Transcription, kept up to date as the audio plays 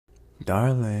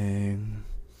Darling,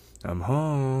 I'm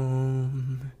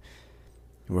home.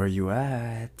 Where you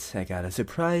at? I got a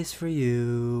surprise for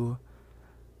you.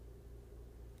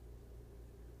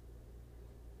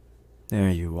 There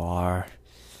you are.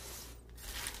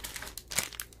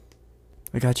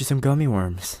 I got you some gummy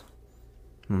worms.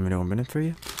 Want me to open it for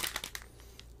you?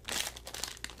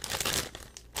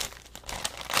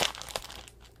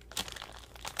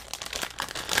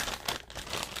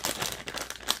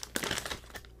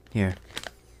 Here.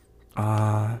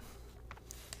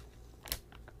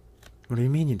 What do you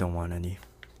mean you don't want any?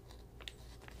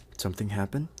 Something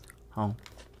happened? Oh.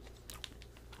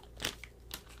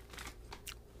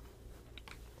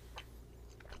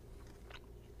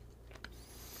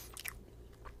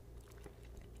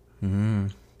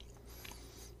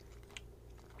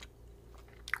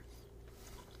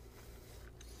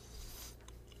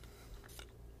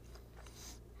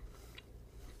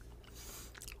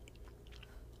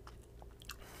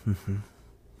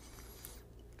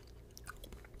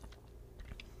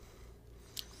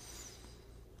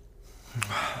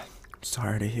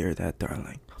 Sorry to hear that,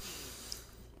 darling.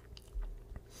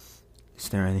 Is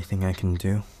there anything I can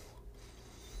do?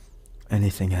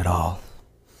 Anything at all?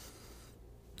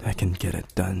 I can get it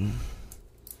done.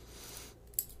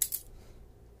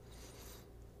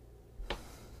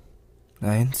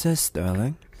 I insist,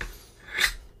 darling.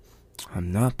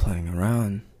 I'm not playing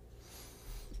around.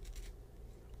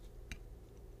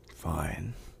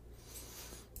 Fine.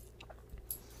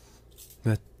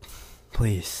 But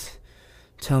please,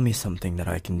 tell me something that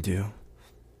I can do,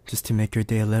 just to make your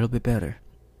day a little bit better.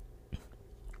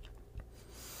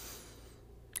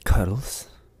 Cuddles?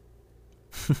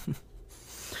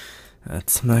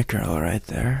 That's my girl right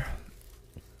there.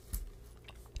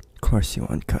 Of course you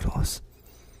want cuddles.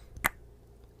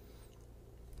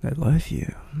 I love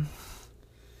you.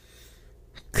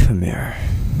 Come here.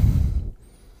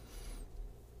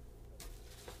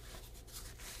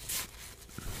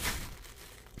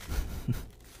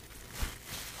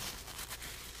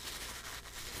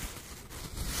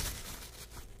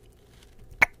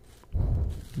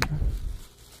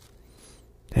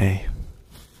 Hey,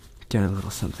 get a little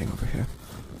something over here.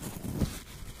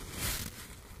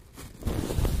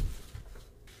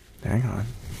 Hang on.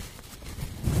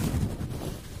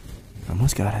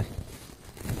 Almost got it.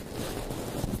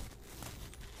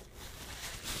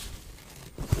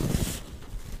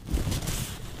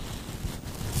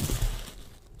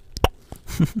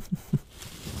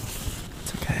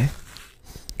 It's okay.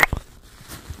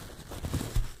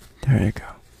 There you go.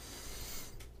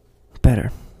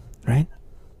 Better, right?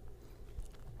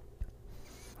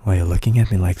 Why are you looking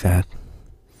at me like that?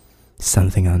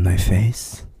 Something on my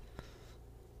face?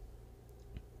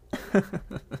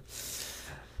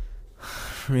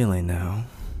 Really now?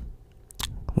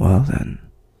 Well then.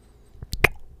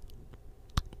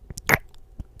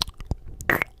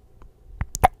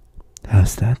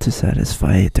 How's that to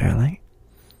satisfy you, darling?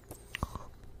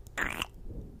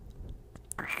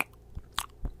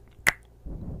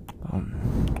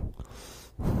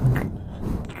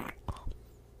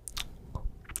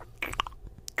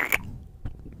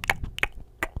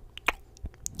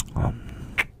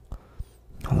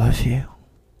 I love you.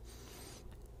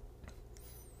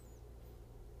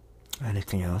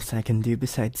 Anything else I can do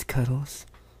besides cuddles?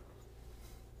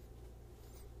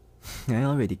 I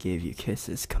already gave you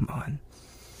kisses, come on.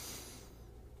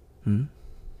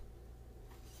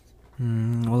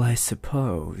 Well, I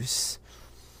suppose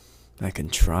I can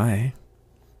try.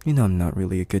 You know I'm not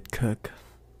really a good cook.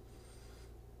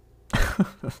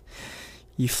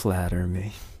 You flatter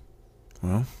me.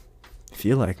 Well, if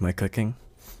you like my cooking,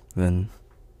 then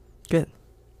good.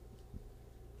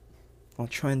 I'll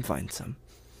try and find some.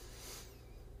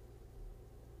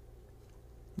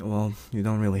 Well, you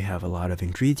don't really have a lot of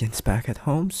ingredients back at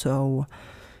home, so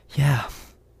yeah.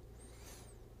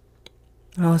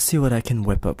 I'll see what I can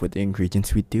whip up with the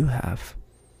ingredients we do have.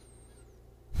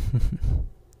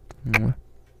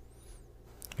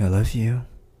 I love you.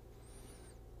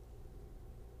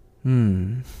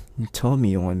 You told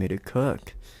me you want me to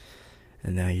cook,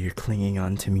 and now you're clinging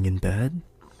on to me in bed?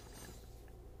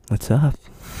 What's up?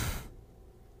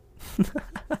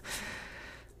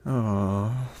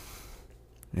 Aww.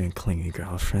 Your clingy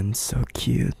girlfriend's so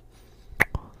cute.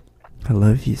 I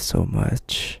love you so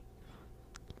much.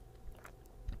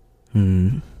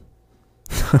 Don't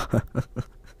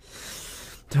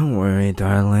worry,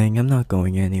 darling, I'm not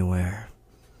going anywhere.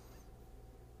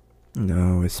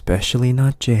 No, especially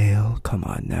not jail. Come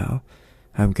on now.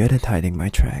 I'm good at hiding my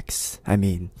tracks. I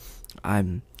mean,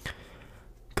 I'm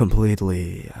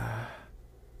completely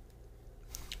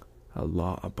a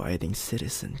law-abiding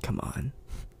citizen. Come on.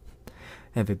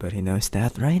 Everybody knows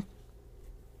that, right?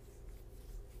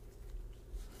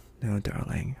 No,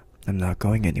 darling, I'm not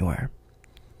going anywhere.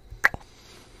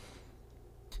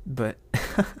 But,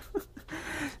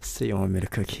 so you want me to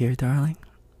cook here, darling?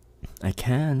 I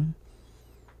can.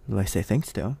 At least I think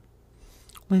so.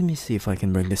 Let me see if I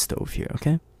can bring the stove here,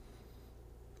 okay?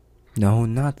 No,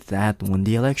 not that one.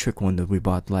 The electric one that we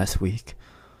bought last week.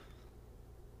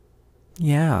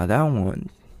 Yeah, that one.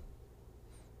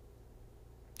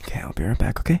 Okay, I'll be right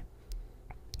back, okay?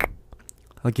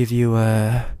 I'll give you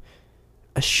a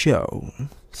show,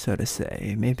 so to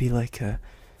say. Maybe like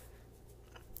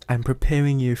I'm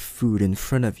preparing your food in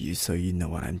front of you so you know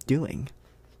what I'm doing.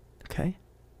 Okay?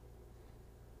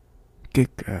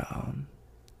 Good girl.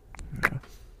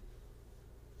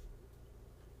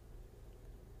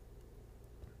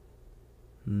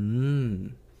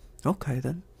 Okay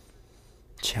then.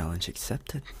 Challenge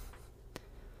accepted.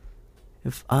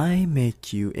 If I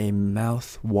make you a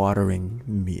mouth-watering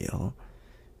meal,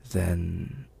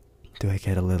 then do I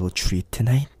get a little treat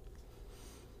tonight?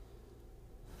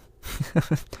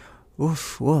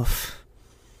 Woof, woof.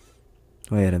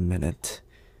 Wait a minute.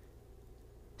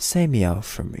 Say meow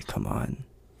for me, come on.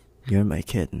 You're my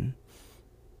kitten.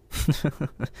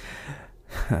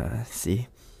 See?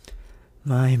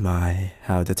 My,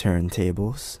 how the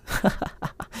turntables.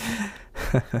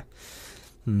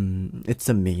 It's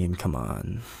a meme, come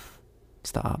on.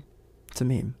 Stop. It's a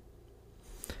meme.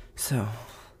 So,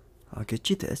 I'll get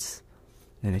you this.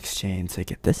 In exchange, I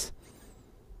get this.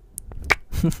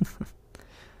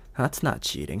 That's not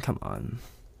cheating, come on.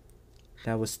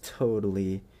 That was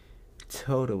totally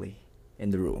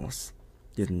in the rules.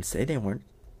 You didn't say they weren't,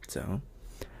 so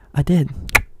I did.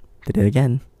 Did it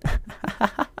again.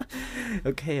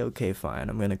 Okay, fine.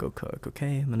 I'm gonna go cook,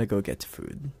 okay? I'm gonna go get the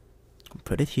food. I'll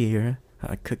put it here.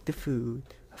 I'll cook the food.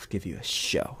 I'll give you a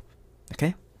show,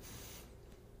 okay?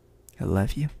 I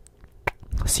love you.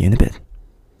 I'll see you in a bit.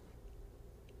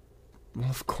 Well,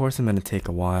 of course I'm gonna take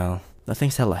a while. That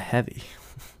thing's hella heavy.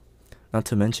 Not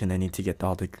to mention I need to get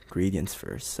all the ingredients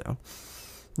first, so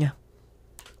yeah.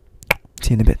 See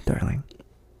you in a bit, darling.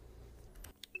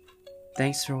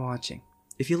 Thanks for watching.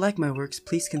 If you like my works,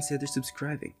 please consider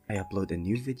subscribing. I upload a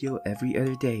new video every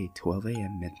other day, 12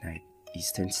 AM midnight,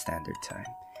 Eastern Standard Time.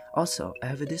 Also, I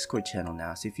have a Discord channel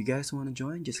now, so if you guys want to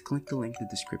join, just click the link in the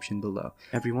description below.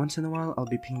 Every once in a while, I'll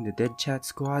be pinging the Dead Chat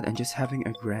Squad and just having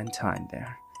a grand time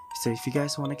there. So if you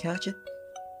guys want to catch it,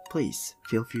 please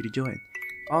feel free to join.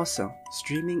 Also,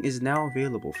 streaming is now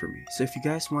available for me, so if you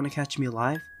guys want to catch me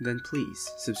live, then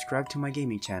please subscribe to my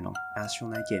gaming channel,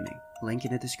 AstralNightVA, link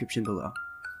in the description below.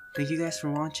 Thank you guys for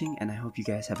watching, and I hope you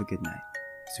guys have a good night.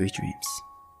 Sweet dreams.